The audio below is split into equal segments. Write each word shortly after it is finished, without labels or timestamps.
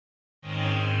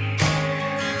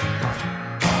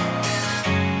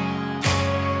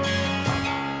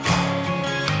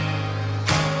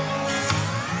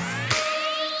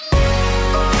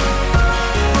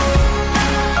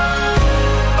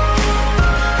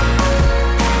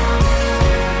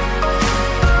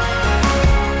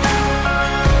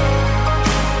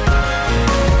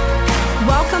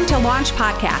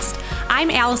Launch Podcast. I'm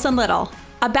Allison Little,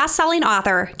 a best-selling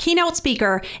author, keynote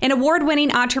speaker, and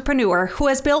award-winning entrepreneur who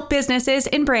has built businesses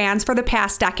and brands for the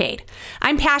past decade.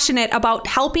 I'm passionate about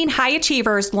helping high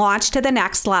achievers launch to the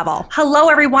next level. Hello,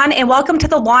 everyone, and welcome to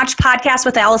the Launch Podcast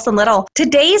with Allison Little.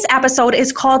 Today's episode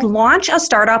is called Launch a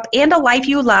Startup and a Life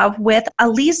You Love with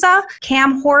Alisa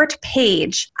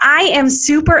Camhort-Page. I am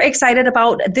super excited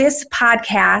about this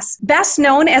podcast. Best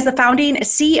known as the founding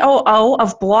COO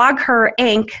of BlogHer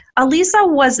Inc., Alisa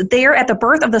was there at the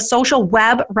birth of the social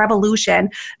web revolution,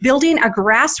 building a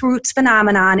grassroots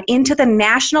phenomenon into the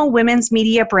national women's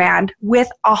media brand with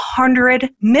 100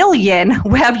 million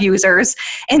web users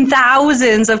and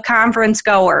thousands of conference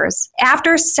goers.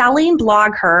 After selling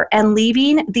BlogHer and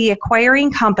leaving the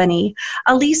acquiring company,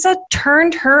 Alisa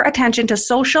turned her attention to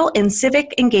social and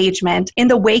civic engagement in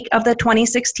the wake of the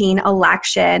 2016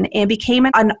 election and became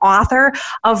an author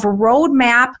of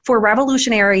Roadmap for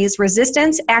Revolutionaries,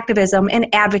 Resistance, Activism, and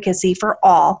Advocacy for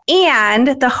All, and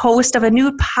the host of a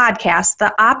new podcast,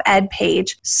 The Op-Ed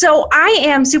Page. So I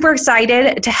am super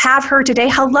excited to have her today.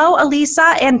 Hello,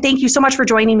 Alisa, and thank you so much for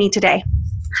joining me today.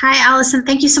 Hi, Allison.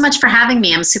 Thank you so much for having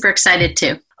me. I'm super excited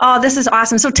too. Oh, this is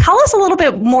awesome. So tell us a little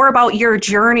bit more about your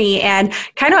journey and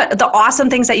kind of the awesome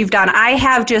things that you've done. I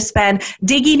have just been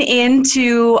digging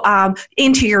into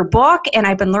your book, and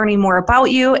I've been learning more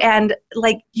about you, and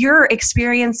like your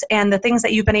experience and the things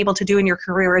that you've been able to do in your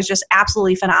career is just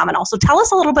absolutely phenomenal. So tell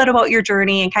us a little bit about your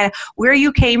journey and kind of where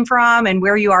you came from and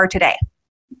where you are today.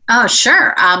 Oh,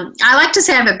 sure. I like to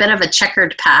say I have a bit of a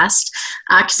checkered past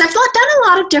because I've done a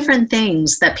lot of different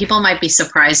things that people might be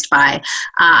surprised by.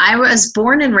 I was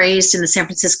born and raised in the San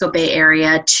Francisco Bay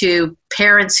Area to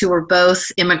parents who were both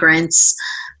immigrants.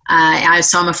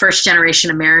 So I'm a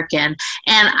first-generation American,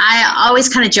 and I always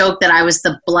kind of joke that I was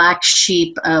the black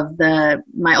sheep of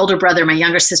my older brother, my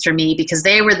younger sister, me, because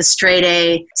they were the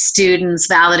straight-A students,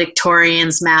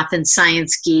 valedictorians, math and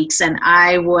science geeks, and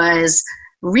I was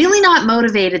really not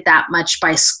motivated that much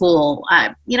by school.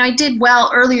 I did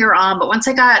well earlier on, but once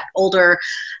I got older,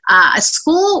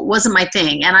 school wasn't my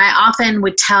thing. And I often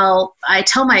I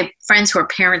tell my friends who are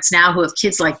parents now who have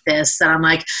kids like this, that I'm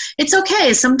like, it's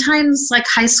okay. Sometimes like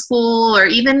high school or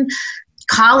even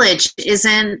college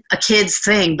isn't a kid's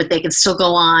thing, but they can still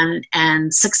go on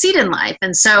and succeed in life.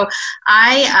 And so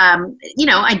I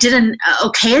did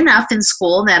okay enough in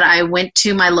school that I went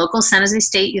to my local San Jose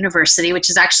State University, which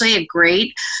is actually a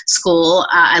great school.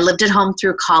 I lived at home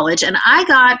through college, and I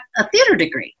got a theater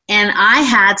degree. And I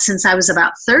had, since I was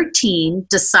about 13,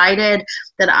 decided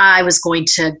that I was going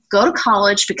to go to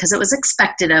college because it was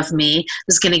expected of me. I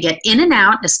was going to get in and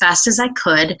out as fast as I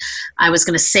could. I was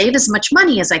going to save as much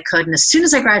money as I could. And as soon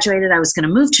as I graduated, I was going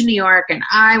to move to New York, and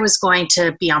I was going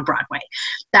to be on Broadway.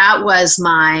 That was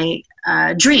my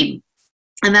dream.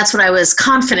 And that's what I was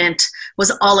confident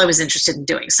was all I was interested in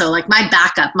doing. So like my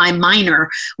backup, my minor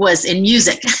was in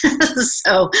music.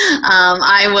 So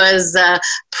I was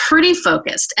pretty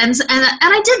focused. And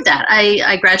I did that.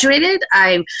 I graduated.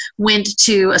 I went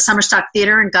to a summer stock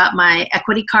theater and got my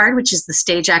equity card, which is the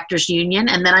Stage Actors Union.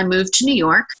 And then I moved to New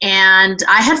York. And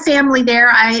I had family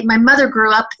there. My mother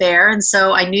grew up there. And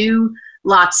so I knew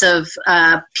lots of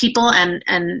people and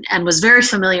was very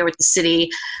familiar with the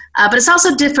city. But it's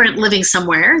also different living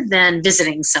somewhere than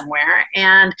visiting somewhere.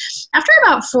 And after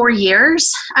about 4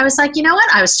 years, I was like, you know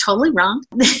what? I was totally wrong.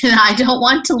 I don't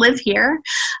want to live here.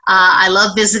 I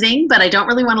love visiting, but I don't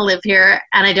really want to live here.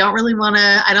 And I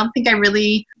don't think I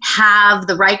really have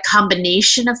the right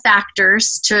combination of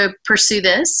factors to pursue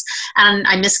this. And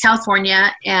I miss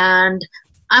California, and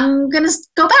I'm going to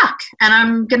go back, and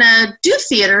I'm going to do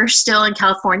theater still in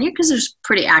California because there's a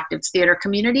pretty active theater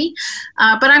community.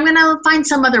 But I'm going to find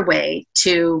some other way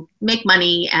to make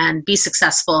money and be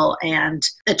successful and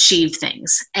achieve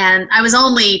things. And I was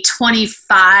only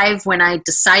 25 when I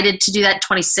decided to do that,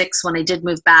 26 when I did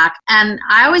move back. And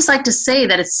I always like to say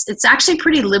that it's actually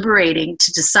pretty liberating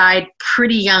to decide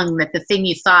pretty young that the thing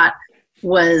you thought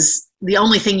was the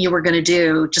only thing you were going to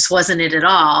do just wasn't it at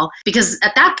all. Because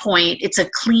at that point, it's a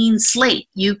clean slate.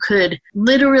 You could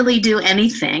literally do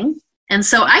anything. And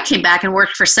so I came back and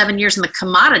worked for 7 years in the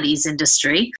commodities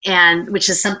industry, which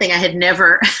is something I had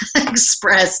never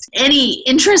expressed any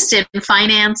interest in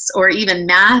finance or even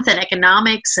math and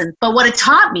economics. But what it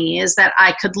taught me is that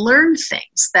I could learn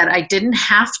things, that I didn't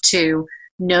have to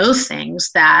know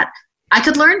things, that I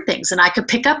could learn things and I could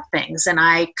pick up things and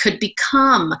I could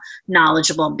become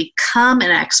knowledgeable and become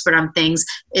an expert on things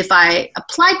if I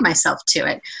applied myself to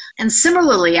it. And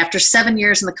similarly, after 7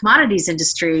 years in the commodities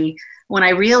industry, when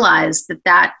I realized that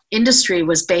that industry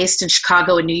was based in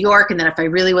Chicago and New York, and that if I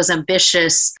really was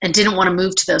ambitious and didn't want to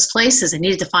move to those places, I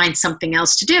needed to find something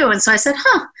else to do. And so I said,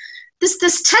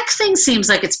 this tech thing seems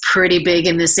like it's pretty big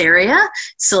in this area,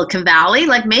 Silicon Valley.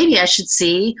 Like maybe I should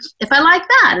see if I like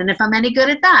that and if I'm any good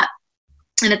at that.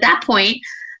 And at that point,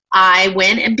 I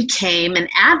went and became an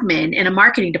admin in a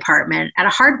marketing department at a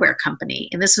hardware company.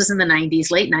 And this was in the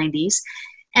 90s, late 90s.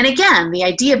 And again, the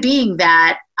idea being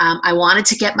that I wanted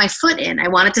to get my foot in. I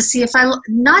wanted to see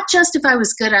not just if I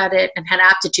was good at it and had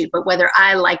aptitude, but whether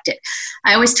I liked it.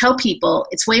 I always tell people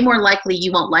it's way more likely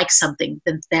you won't like something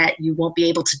than that you won't be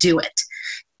able to do it.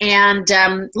 And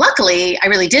luckily, I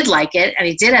really did like it, and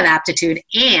I did have aptitude,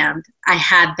 and I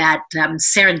had that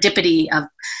serendipity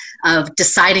of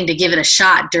deciding to give it a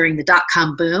shot during the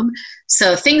dot-com boom.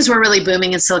 So things were really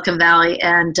booming in Silicon Valley,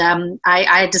 and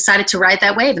I decided to ride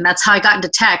that wave, and that's how I got into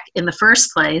tech in the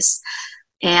first place.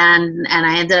 And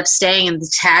I ended up staying in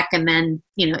the tech and then,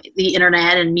 the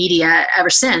internet and media ever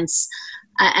since.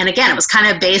 And again, it was kind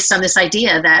of based on this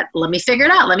idea that let me figure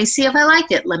it out. Let me see if I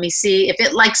like it. Let me see if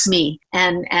it likes me,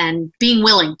 and being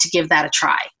willing to give that a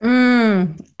try.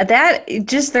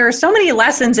 There are so many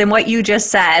lessons in what you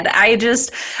just said. I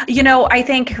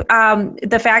think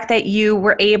the fact that you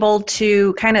were able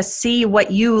to kind of see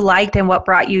what you liked and what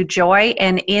brought you joy.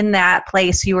 And in that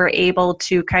place, you were able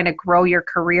to kind of grow your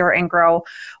career and grow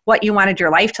what you wanted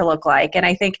your life to look like. And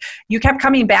I think you kept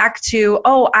coming back to,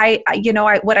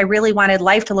 what I really wanted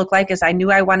life to look like is I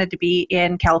knew I wanted to be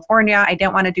in California. I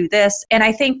didn't want to do this. And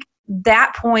I think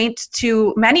that point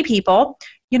to many people,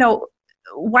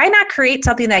 why not create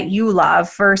something that you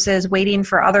love versus waiting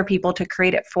for other people to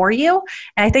create it for you?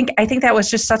 And I think that was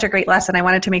just such a great lesson. I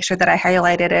wanted to make sure that I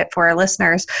highlighted it for our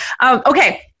listeners.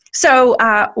 Okay. So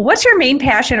what's your main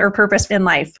passion or purpose in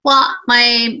life? Well,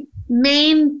 my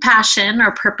main passion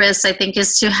or purpose, I think,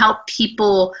 is to help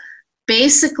people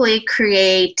basically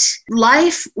create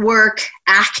life, work,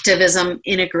 activism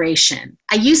integration.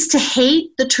 I used to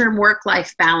hate the term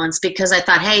work-life balance because I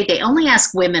thought, hey, they only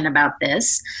ask women about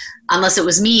this, unless it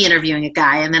was me interviewing a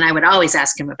guy, and then I would always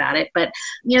ask him about it. But,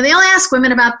 they only ask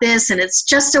women about this, and it's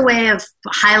just a way of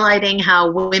highlighting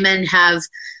how women have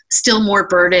still more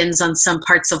burdens on some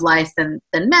parts of life than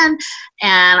men.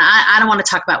 And I don't want to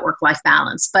talk about work-life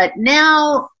balance. But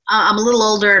now I'm a little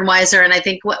older and wiser, and I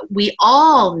think what we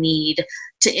all need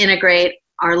to integrate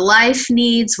our life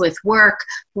needs with work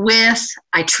with,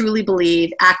 I truly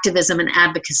believe, activism and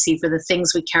advocacy for the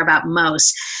things we care about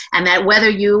most. And that whether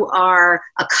you are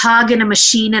a cog in a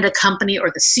machine at a company or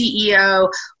the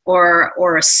CEO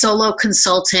or a solo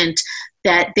consultant,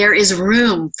 that there is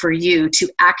room for you to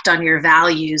act on your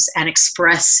values and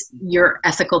express your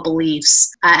ethical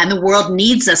beliefs. And the world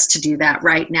needs us to do that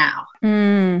right now.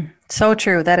 So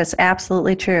true. That is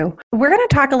absolutely true. We're going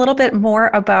to talk a little bit more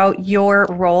about your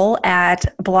role at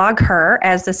BlogHer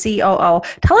as the COO.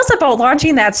 Tell us about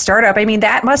launching that startup. I mean,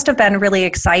 that must have been really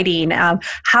exciting.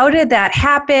 How did that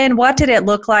happen? What did it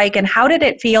look like? And how did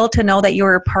it feel to know that you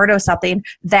were part of something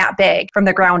that big from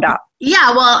the ground up?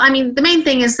 Yeah, well, I mean, the main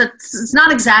thing is that it's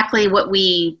not exactly what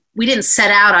we didn't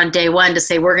set out on day one to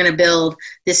say we're going to build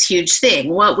this huge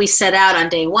thing. What we set out on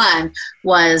day one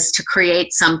was to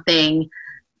create something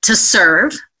to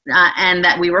serve and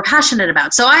that we were passionate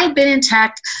about. So I had been in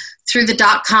tech through the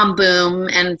dot-com boom.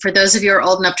 And for those of you who are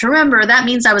old enough to remember, that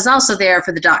means I was also there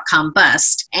for the dot-com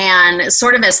bust. And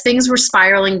sort of as things were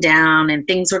spiraling down and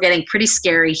things were getting pretty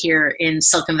scary here in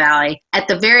Silicon Valley, at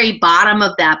the very bottom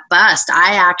of that bust,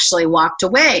 I actually walked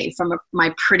away from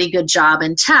my pretty good job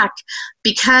in tech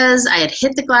because I had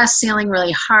hit the glass ceiling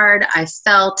really hard. I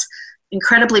felt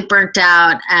incredibly burnt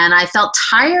out, and I felt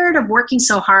tired of working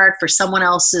so hard for someone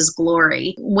else's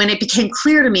glory. When it became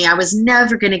clear to me I was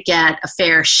never going to get a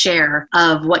fair share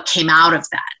of what came out of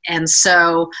that. And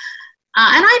so,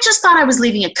 and I just thought I was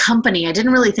leaving a company. I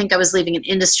didn't really think I was leaving an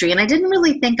industry, and I didn't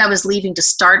really think I was leaving to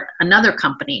start another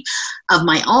company of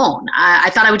my own. I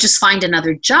thought I would just find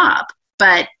another job.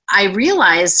 But I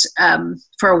realized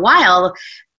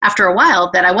after a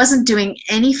while that I wasn't doing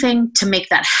anything to make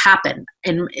that happen.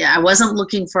 And I wasn't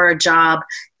looking for a job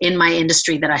in my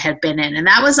industry that I had been in. And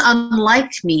that was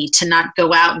unlike me to not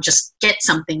go out and just get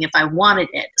something if I wanted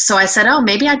it. So I said,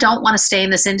 maybe I don't want to stay in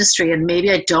this industry, and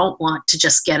maybe I don't want to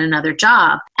just get another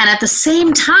job. And at the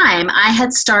same time, I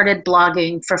had started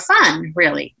blogging for fun,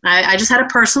 really. I just had a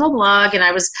personal blog, and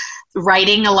I was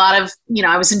writing a lot of,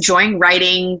 I was enjoying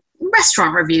writing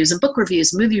restaurant reviews and book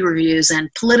reviews, movie reviews, and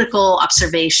political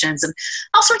observations and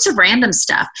all sorts of random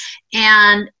stuff.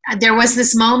 And there was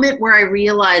this moment where I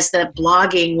realized that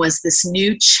blogging was this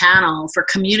new channel for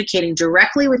communicating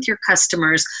directly with your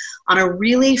customers on a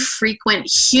really frequent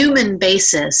human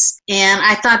basis. And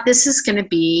I thought this is going to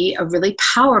be a really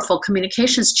powerful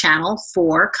communications channel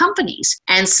for companies.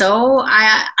 And so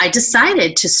I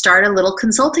decided to start a little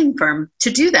consulting firm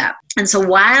to do that. And so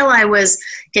while I was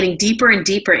getting deeper and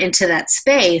deeper into that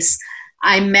space,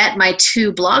 I met my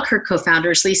two BlogHer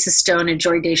co-founders, Lisa Stone and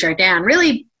Jory Desjardins.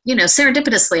 Really,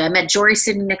 serendipitously, I met Jory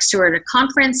sitting next to her at a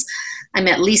conference. I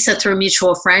met Lisa through a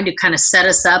mutual friend who kind of set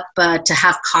us up to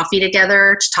have coffee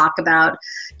together to talk about.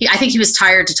 I think he was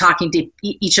tired to talking to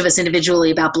each of us individually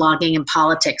about blogging and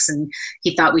politics, and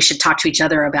he thought we should talk to each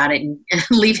other about it and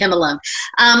leave him alone.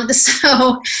 And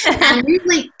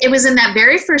really, it was in that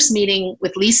very first meeting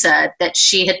with Lisa that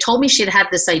she had told me she had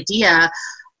this idea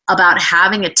about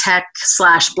having a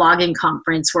tech/blogging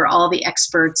conference where all the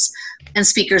experts and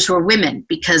speakers were women.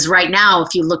 Because right now,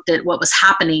 if you looked at what was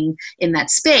happening in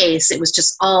that space, it was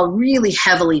just all really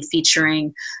heavily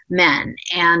featuring men.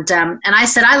 And I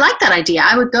said, I like that idea.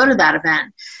 I would go to that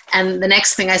event. And the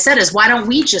next thing I said is, why don't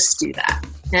we just do that?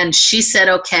 And she said,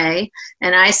 okay.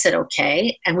 And I said,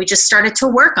 okay. And we just started to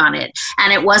work on it.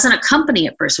 And it wasn't a company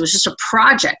at first. It was just a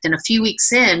project. And a few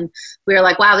weeks in, we were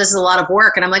like, wow, this is a lot of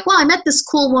work. And I'm like, well, I met this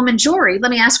cool woman, Jory.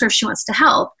 Let me ask her if she wants to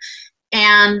help.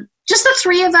 And just the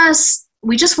three of us,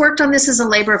 we just worked on this as a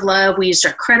labor of love. We used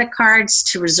our credit cards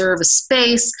to reserve a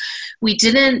space. We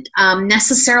didn't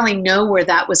necessarily know where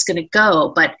that was going to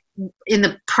go, but in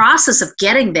the process of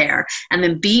getting there and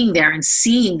then being there and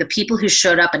seeing the people who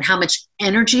showed up and how much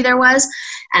energy there was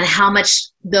and how much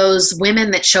those women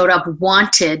that showed up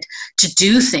wanted to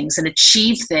do things and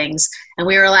achieve things. And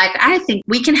we were like, I think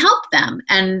we can help them.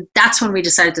 And that's when we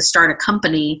decided to start a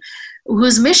company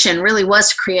whose mission really was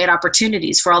to create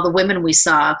opportunities for all the women we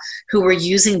saw who were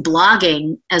using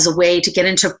blogging as a way to get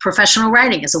into professional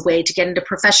writing, as a way to get into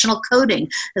professional coding,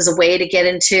 as a way to get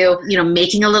into,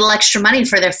 making a little extra money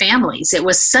for their families. It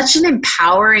was such an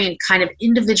empowering kind of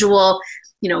individual,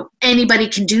 anybody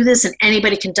can do this and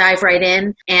anybody can dive right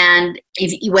in. And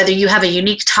whether you have a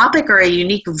unique topic or a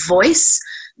unique voice,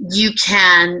 you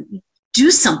can do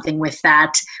something with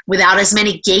that without as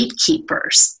many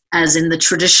gatekeepers as in the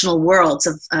traditional worlds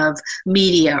of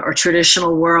media or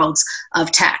traditional worlds of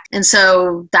tech. And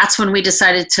so that's when we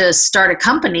decided to start a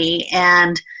company,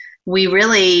 and we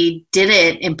really did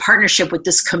it in partnership with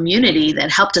this community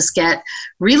that helped us get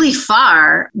really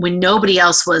far when nobody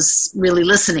else was really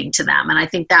listening to them. And I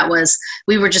think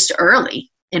we were just early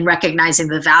in recognizing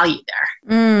the value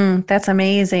there. That's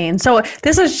amazing. So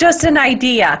this is just an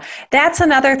idea. That's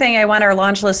another thing I want our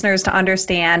launch listeners to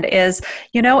understand is,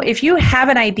 if you have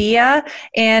an idea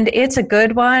and it's a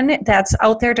good one that's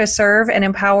out there to serve and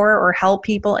empower or help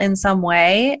people in some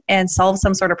way and solve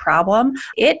some sort of problem,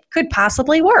 it could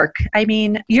possibly work. I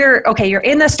mean, you're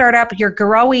in the startup, you're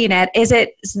growing it. Is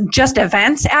it just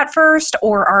events at first,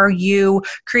 or are you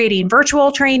creating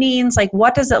virtual trainings? Like,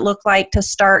 what does it look like to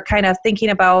start kind of thinking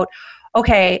about,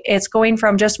 okay, it's going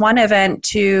from just one event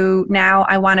to now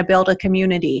I want to build a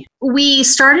community? We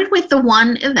started with the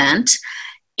one event,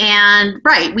 and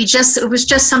it was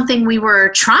just something we were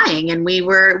trying, and we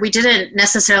didn't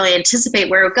necessarily anticipate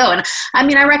where it would go. And I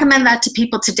mean, I recommend that to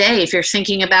people today. If you're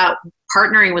thinking about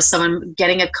partnering with someone,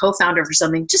 getting a co-founder for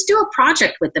something, just do a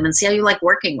project with them and see how you like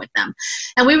working with them.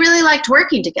 And we really liked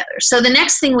working together. So the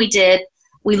next thing we did,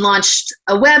 we launched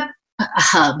a web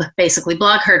hub, basically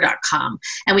blogher.com.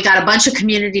 And we got a bunch of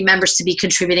community members to be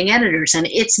contributing editors. And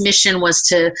its mission was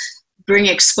to bring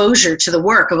exposure to the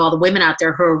work of all the women out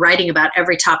there who are writing about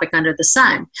every topic under the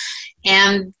sun.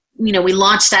 And we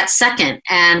launched that second,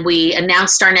 and we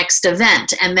announced our next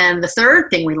event. And then the third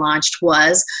thing we launched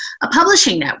was a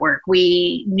publishing network.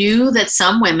 We knew that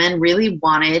some women really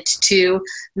wanted to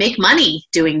make money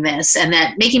doing this, and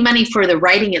that making money for the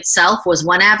writing itself was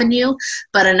one avenue,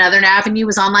 but another avenue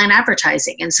was online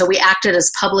advertising. And so we acted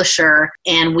as publisher,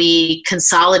 and we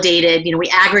consolidated, we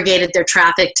aggregated their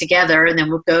traffic together, and then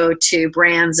we'll go to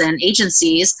brands and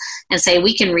agencies and say,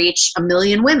 we can reach 1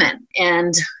 million women.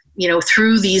 And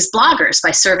through these bloggers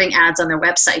by serving ads on their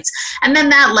websites. And then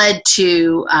that led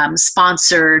to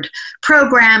sponsored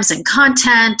programs and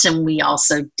content. And we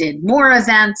also did more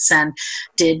events and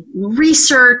did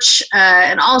research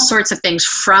and all sorts of things.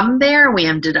 From there, we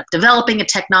ended up developing a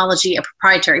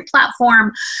proprietary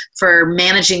platform for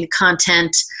managing the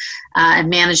content and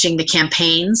managing the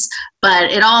campaigns. But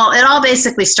it all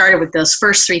basically started with those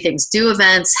first three things: do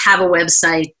events, have a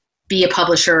website, be a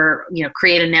publisher,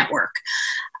 create a network.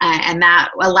 And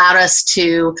that allowed us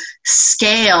to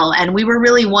scale. And we were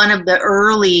really one of the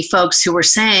early folks who were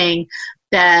saying,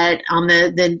 that on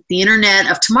the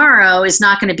internet of tomorrow is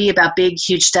not going to be about big,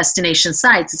 huge destination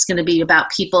sites. It's going to be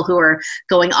about people who are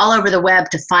going all over the web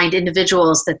to find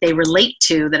individuals that they relate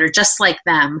to that are just like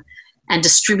them, and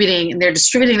they're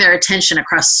distributing their attention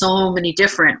across so many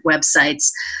different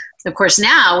websites. Of course,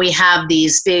 now we have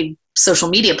these big social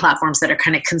media platforms that are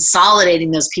kind of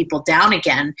consolidating those people down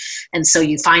again. And so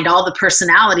you find all the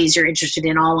personalities you're interested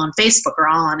in all on Facebook or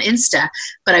all on Insta.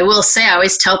 But I will say, I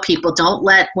always tell people, don't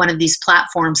let one of these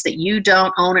platforms that you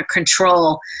don't own or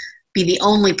control be the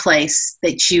only place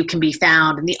that you can be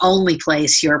found and the only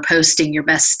place you're posting your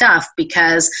best stuff,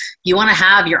 because you want to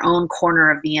have your own corner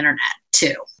of the internet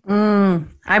too.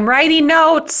 I'm writing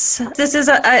notes. This is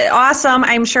awesome.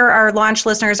 I'm sure our launch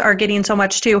listeners are getting so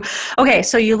much too. Okay,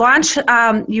 so you launch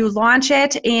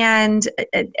it, and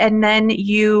then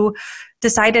you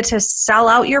decided to sell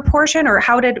out your portion, or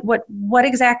what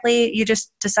exactly? You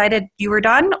just decided you were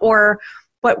done, or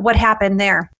what happened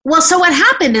there? Well, so what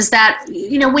happened is that,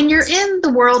 when you're in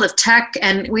the world of tech,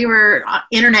 and we were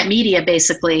internet media,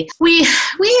 basically, we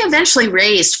eventually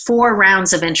raised 4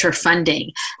 rounds of venture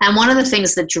funding. And one of the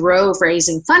things that drove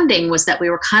raising funding was that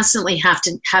we were constantly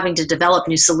having to develop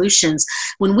new solutions.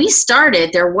 When we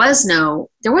started, there was no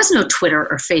Twitter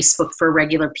or Facebook for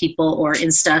regular people, or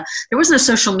Insta. There was no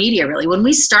social media, really. When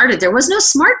we started, there was no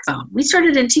smartphone. We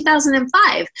started in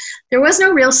 2005. There was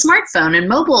no real smartphone and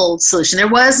mobile solution. There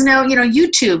was no,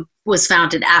 YouTube was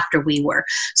founded after we were.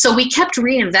 So we kept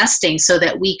reinvesting so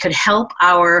that we could help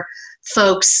our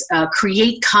folks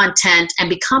create content and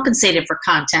be compensated for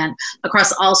content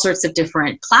across all sorts of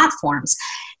different platforms.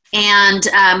 And,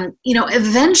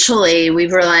 eventually we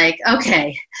were like,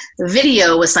 okay,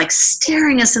 video was like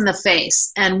staring us in the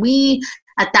face. And we,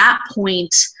 at that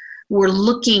point, were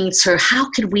looking to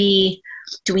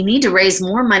do we need to raise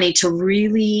more money to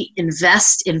really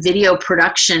invest in video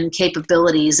production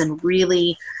capabilities and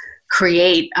really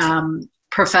create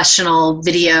professional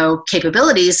video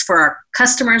capabilities for our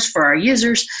customers, for our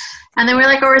users? And then we're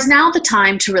like, or is now the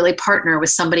time to really partner with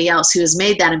somebody else who has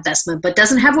made that investment but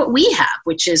doesn't have what we have,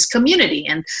 which is community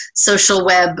and social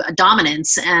web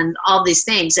dominance and all these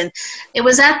things. And it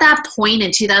was at that point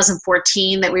in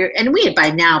 2014 that we had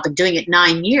by now been doing it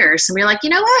 9 years. And we were like, you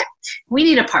know what? We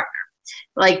need a partner.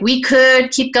 Like, we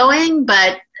could keep going,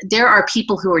 but there are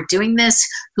people who are doing this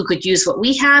who could use what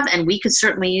we have, and we could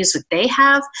certainly use what they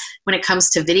have when it comes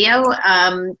to video.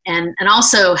 And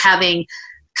also having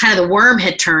kind of the worm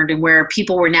had turned, and where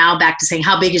people were now back to saying,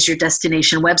 how big is your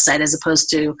destination website, as opposed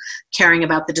to caring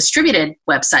about the distributed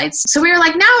websites. So we were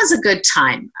like, now is a good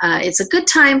time. It's a good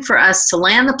time for us to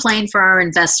land the plane for our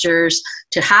investors,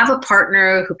 to have a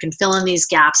partner who can fill in these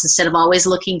gaps instead of always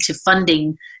looking to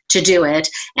funding to do it.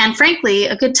 And frankly,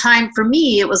 a good time for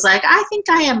me, it was like, I think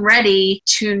I am ready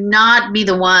to not be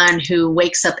the one who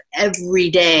wakes up every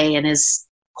day and is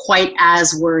quite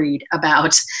as worried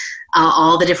about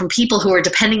all the different people who are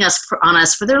depending on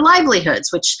us for their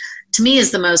livelihoods, which to me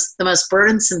is the most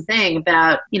burdensome thing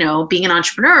about, being an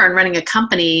entrepreneur and running a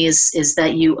company is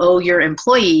that you owe your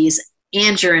employees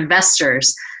and your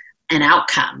investors an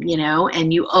outcome,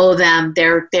 and you owe them,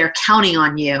 they're counting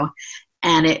on you.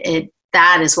 And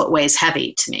that is what weighs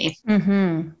heavy to me.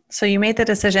 Mm-hmm. So you made the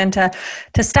decision to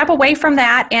step away from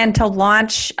that and to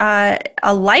launch a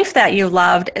life that you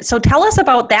loved. So tell us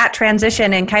about that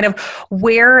transition and kind of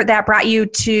where that brought you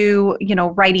to,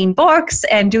 writing books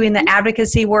and doing the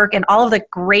advocacy work and all of the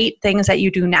great things that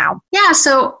you do now. Yeah.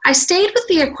 So I stayed with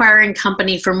the acquiring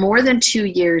company for more than 2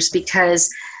 years, because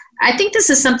I think this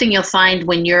is something you'll find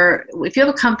if you have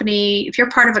a company, if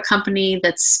you're part of a company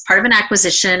that's part of an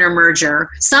acquisition or merger,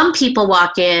 some people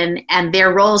walk in and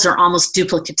their roles are almost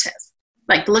duplicative.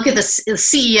 Like, look at the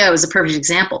CEO is a perfect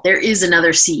example. There is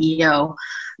another CEO.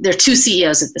 There are 2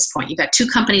 CEOs at this point. You've got 2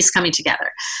 companies coming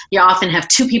together. You often have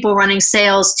 2 people running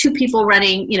sales, 2 people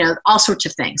running, all sorts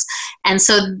of things. And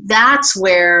so that's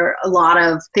where a lot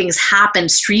of things happen.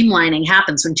 Streamlining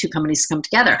happens when 2 companies come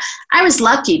together. I was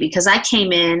lucky because I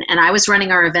came in and I was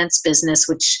running our events business,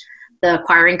 which the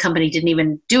acquiring company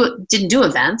didn't do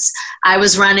events. I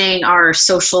was running our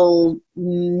social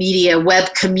media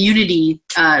web community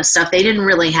stuff. They didn't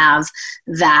really have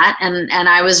that. And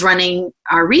I was running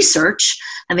our research,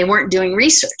 and they weren't doing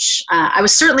research. I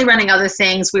was certainly running other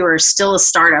things. We were still a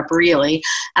startup, really.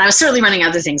 And I was certainly running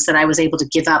other things that I was able to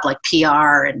give up, like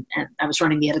PR, and I was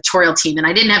running the editorial team, and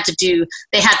I didn't have to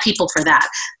they had people for that.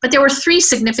 But there were 3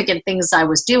 significant things I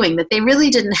was doing that they really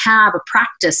didn't have a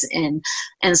practice in.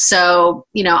 And so,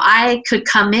 I could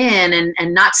come in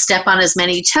and not step on as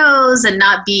many toes and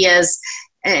not be as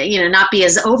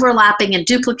overlapping and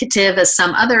duplicative as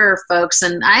some other folks.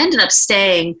 And I ended up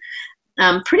staying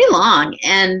pretty long.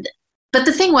 And But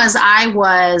the thing was, I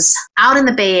was out in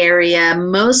the Bay Area.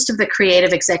 Most of the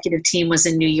creative executive team was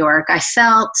in New York. I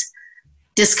felt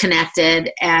disconnected,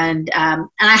 and I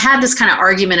had this kind of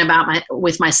argument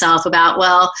with myself about,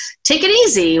 well, take it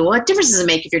easy. What difference does it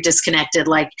make if you're disconnected?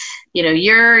 Like,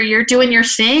 you're doing your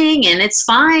thing, and it's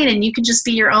fine, and you can just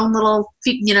be your own little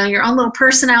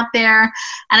person out there.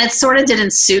 And it sort of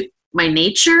didn't suit my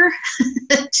nature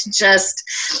to just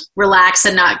relax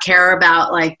and not care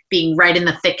about like being right in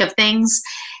the thick of things.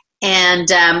 And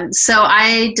so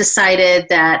I decided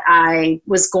that I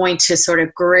was going to sort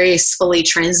of gracefully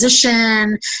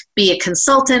transition, be a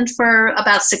consultant for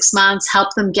about 6 months, help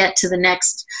them get to the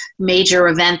next major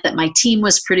event that my team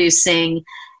was producing,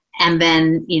 and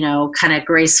then, kind of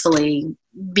gracefully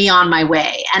be on my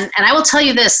way. And I will tell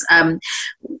you this,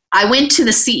 I went to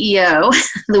the CEO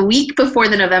the week before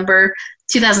the November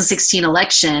 2016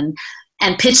 election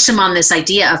and pitched him on this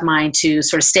idea of mine to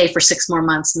sort of stay for 6 more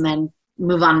months and then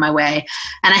move on my way.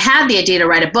 And I had the idea to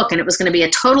write a book, and it was going to be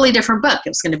a totally different book. It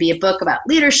was going to be a book about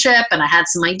leadership, and I had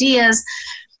some ideas.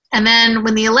 And then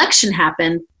when the election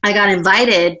happened, I got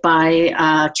invited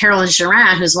by Carolyn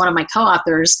Gerin, who's one of my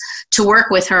co-authors, to work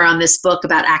with her on this book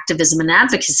about activism and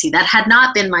advocacy. That had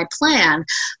not been my plan,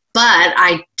 but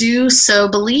I do so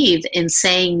believe in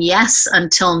saying yes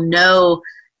until no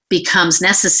becomes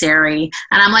necessary.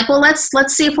 And I'm like, well, let's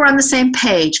see if we're on the same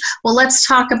page. Well, let's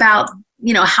talk about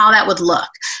how that would look.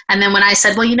 And then when I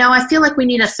said, well, I feel like we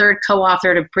need a third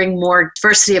co-author to bring more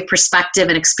diversity of perspective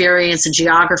and experience and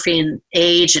geography and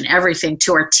age and everything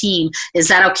to our team, is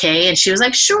that okay? And she was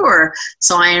like, sure.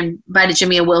 So I invited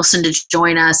Jamia Wilson to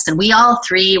join us, and we all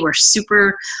three were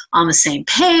super on the same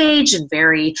page and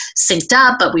very synced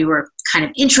up, but we were kind of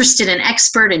interested and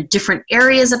expert in different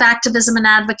areas of activism and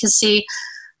advocacy.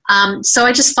 So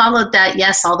I just followed that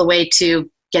yes all the way to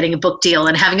getting a book deal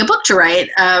and having a book to write.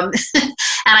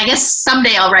 And I guess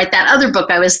someday I'll write that other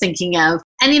book I was thinking of.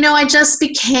 And, I just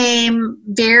became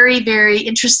very, very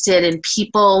interested in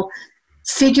people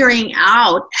figuring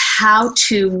out how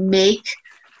to make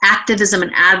activism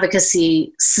and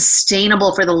advocacy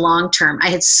sustainable for the long term. I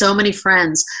had so many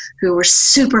friends who were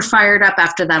super fired up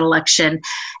after that election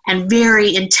and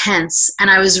very intense. And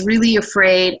I was really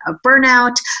afraid of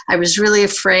burnout. I was really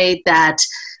afraid that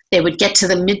they would get to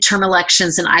the midterm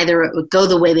elections and either it would go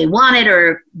the way they wanted or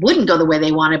it wouldn't go the way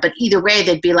they wanted. But either way,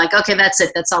 they'd be like, okay, that's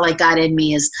it. That's all I got in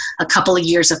me is a couple of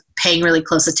years of paying really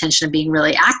close attention and being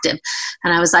really active.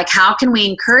 And I was like, how can we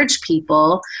encourage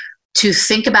people to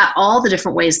think about all the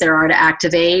different ways there are to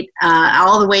activate,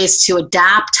 all the ways to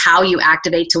adapt how you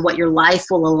activate to what your life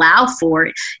will allow for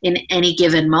in any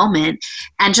given moment,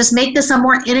 and just make this a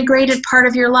more integrated part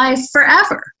of your life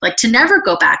forever, like to never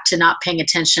go back to not paying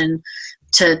attention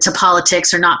to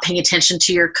politics or not paying attention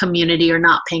to your community or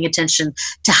not paying attention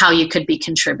to how you could be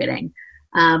contributing,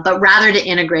 but rather to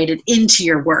integrate it into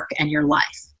your work and your life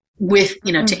with,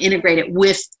 to integrate it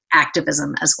with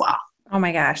activism as well. Oh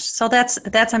my gosh. So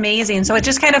that's amazing. So it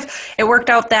just it worked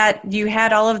out that you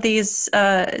had all of these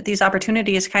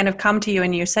opportunities kind of come to you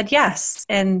and you said yes.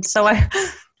 And so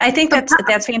I think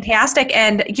that's fantastic.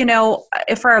 And,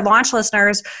 for our launch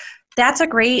listeners, that's a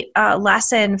great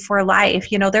lesson for life.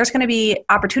 There's going to be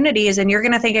opportunities and you're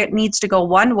going to think it needs to go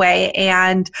one way,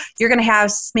 and you're going to have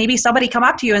maybe somebody come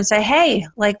up to you and say, hey,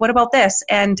 like, what about this?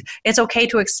 And it's okay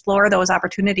to explore those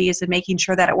opportunities and making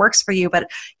sure that it works for you.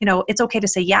 But, it's okay to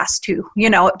say yes to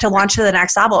launch to the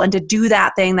next level and to do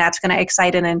that thing that's going to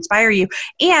excite and inspire you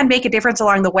and make a difference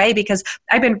along the way, because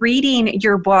I've been reading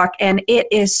your book and it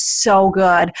is so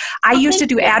good. I used to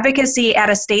do advocacy at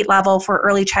a state level for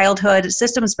early childhood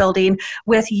systems building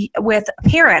with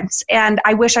parents, and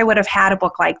I wish I would have had a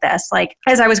book like this. Like,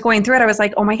 as I was going through it, I was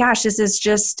like, oh my gosh, this is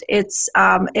just it's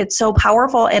so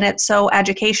powerful and it's so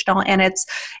educational, and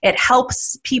it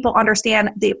helps people understand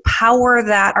the power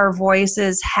that our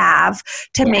voices have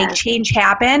to make change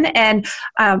happen. And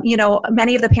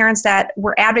many of the parents that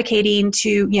were advocating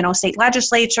to state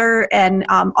legislature and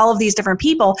all of these different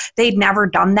people, they'd never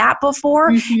done that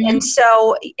before. Mm-hmm. And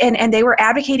so and they were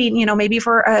advocating maybe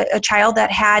for a child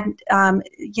that had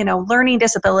learning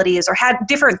disabilities or had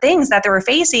different things that they were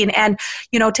facing. And,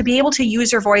 to be able to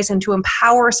use your voice and to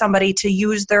empower somebody to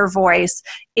use their voice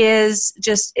is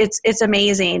just, it's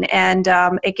amazing. And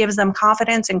it gives them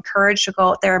confidence and courage to go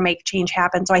out there and make change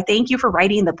happen. So I thank you for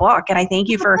writing the book, and I thank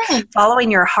you for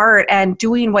following your heart and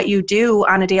doing what you do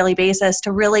on a daily basis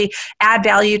to really add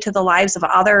value to the lives of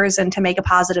others and to make a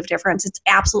positive difference. It's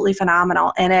absolutely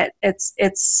phenomenal. And it's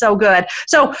so good.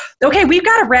 So, okay, we've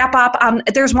got to wrap up.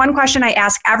 There's one question I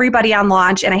ask everybody on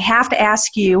Launch, and I have to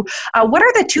ask you, what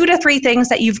are the 2 to 3 things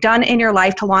that you've done in your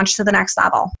life to launch to the next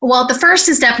level? Well, the first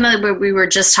is definitely what we were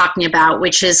just talking about,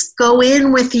 which is go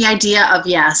in with the idea of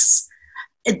yes.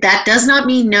 That does not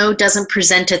mean no doesn't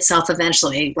present itself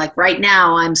eventually. Like right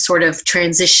now, I'm sort of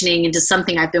transitioning into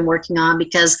something I've been working on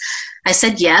because I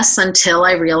said yes until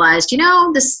I realized,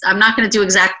 I'm not going to do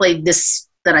exactly this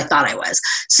that I thought I was.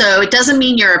 So it doesn't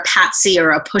mean you're a patsy or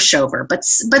a pushover, but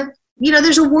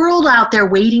there's a world out there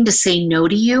waiting to say no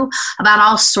to you about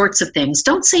all sorts of things.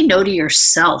 Don't say no to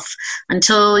yourself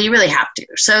until you really have to.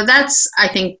 So that's, I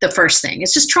think, the first thing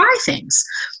is just try things.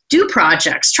 Do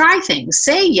projects, try things,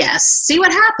 say yes, see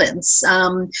what happens.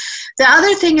 The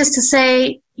other thing is to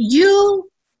say, you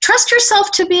trust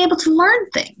yourself to be able to learn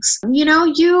things.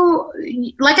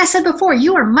 Like I said before,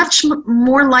 you are much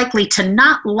more likely to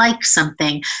not like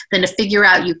something than to figure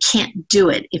out you can't do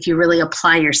it if you really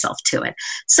apply yourself to it.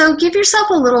 So give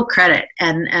yourself a little credit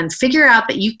and figure out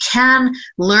that you can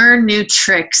learn new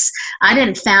tricks. I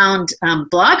didn't found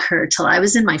BlogHer till I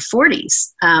was in my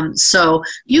 40s. So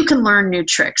you can learn new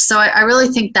tricks. So I really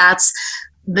think that's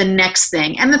the next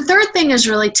thing. And the third thing is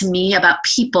really, to me, about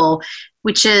people,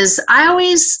 which is a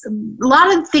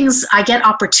lot of things I get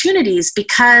opportunities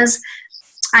because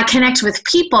I connect with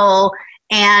people.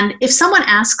 And if someone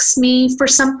asks me for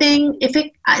something,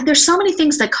 there's so many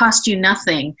things that cost you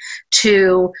nothing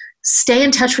to stay in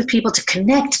touch with people, to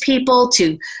connect people,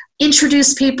 to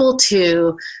introduce people,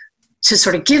 to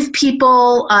sort of give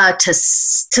people, to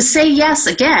say yes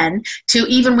again, to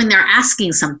even when they're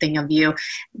asking something of you.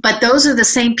 But those are the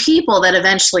same people that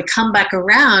eventually come back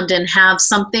around and have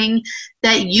something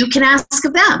that you can ask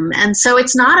of them. And so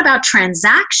it's not about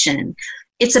transaction.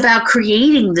 It's about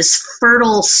creating this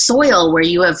fertile soil where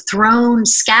you have thrown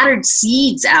scattered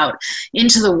seeds out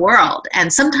into the world.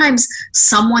 And sometimes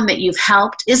someone that you've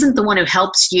helped isn't the one who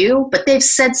helps you, but they've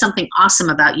said something awesome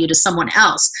about you to someone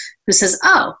else who says,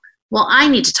 oh, well, I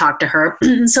need to talk to her.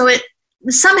 So it's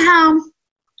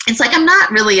like I'm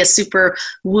not really a super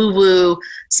woo-woo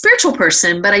spiritual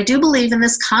person, but I do believe in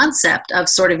this concept of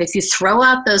sort of if you throw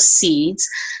out those seeds,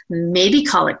 maybe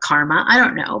call it karma, I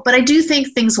don't know. But I do think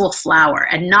things will flower,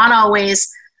 and not always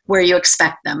where you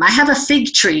expect them. I have a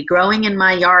fig tree growing in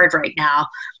my yard right now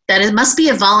that it must be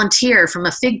a volunteer from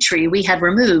a fig tree we had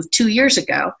removed 2 years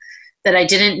ago that I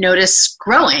didn't notice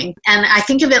growing. And I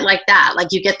think of it like that,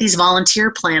 like you get these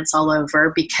volunteer plants all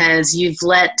over because you've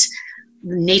let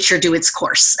nature do its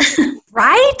course.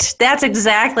 Right? That's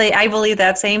exactly, I believe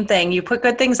that same thing. You put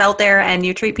good things out there and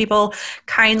you treat people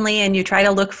kindly and you try to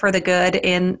look for the good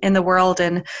in the world.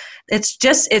 And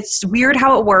it's weird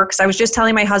how it works. I was just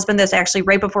telling my husband this actually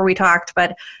right before we talked,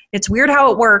 but it's weird how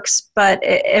it works, but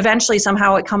eventually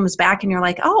somehow it comes back and you're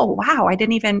like, oh, wow, I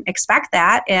didn't even expect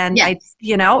that. And yeah.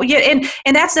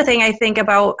 And that's the thing I think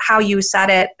about how you said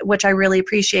it, which I really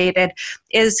appreciated,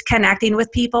 is connecting with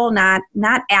people, not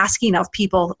asking of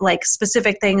people like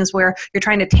specific things where you're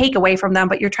trying to take away from them,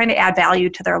 but you're trying to add value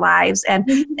to their lives. And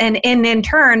mm-hmm. and in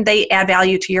turn, they add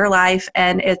value to your life,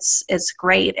 and it's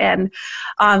great. And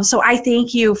so I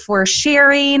thank you for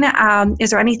sharing. Is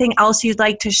there anything else you'd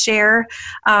like to share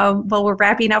while we're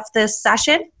wrapping up this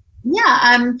session?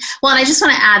 Yeah. Well, and I just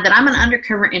want to add that I'm an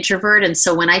undercover introvert. And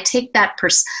so when I take that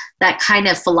kind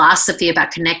of philosophy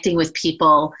about connecting with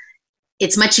people,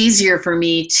 it's much easier for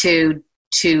me to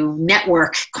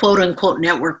network, quote unquote,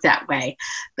 network that way,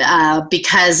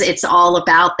 because it's all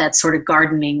about that sort of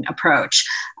gardening approach.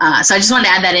 So I just wanted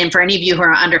to add that in for any of you who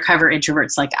are undercover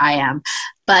introverts like I am.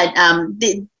 But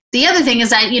the other thing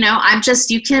is that,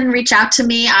 you can reach out to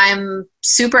me. I'm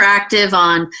super active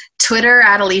on Twitter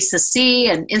at Alisa C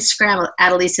and Instagram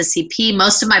at Alisa CP.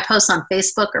 Most of my posts on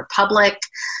Facebook are public.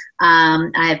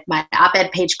 I have my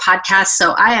op-ed page podcast.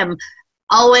 So I am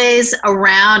always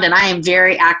around and I am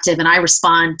very active and I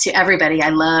respond to everybody. I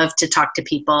love to talk to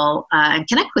people and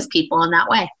connect with people in that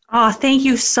way. Oh, thank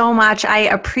you so much. I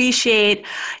appreciate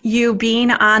you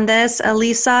being on this,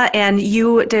 Alisa, and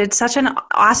you did such an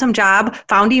awesome job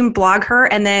founding BlogHer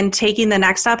and then taking the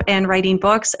next step and writing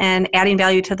books and adding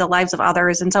value to the lives of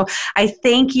others. And so I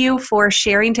thank you for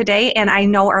sharing today, and I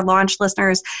know our Launch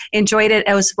listeners enjoyed it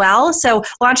as well. So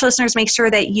Launch listeners, make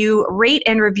sure that you rate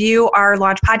and review our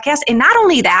Launch podcast, and not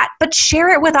only that, but share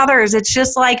it with others. It's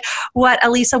just like what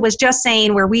Alisa was just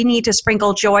saying, where we need to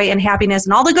sprinkle joy and happiness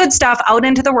and all the good stuff out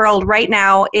into the world right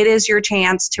now. It is your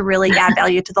chance to really add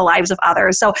value to the lives of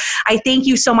others. So I thank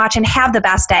you so much and have the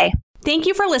best day. Thank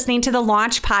you for listening to the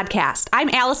Launch Podcast. I'm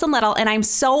Allison Little, and I'm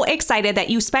so excited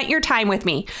that you spent your time with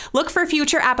me. Look for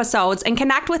future episodes and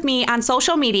connect with me on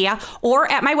social media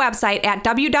or at my website at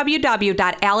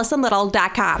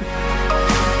www.allisonlittle.com.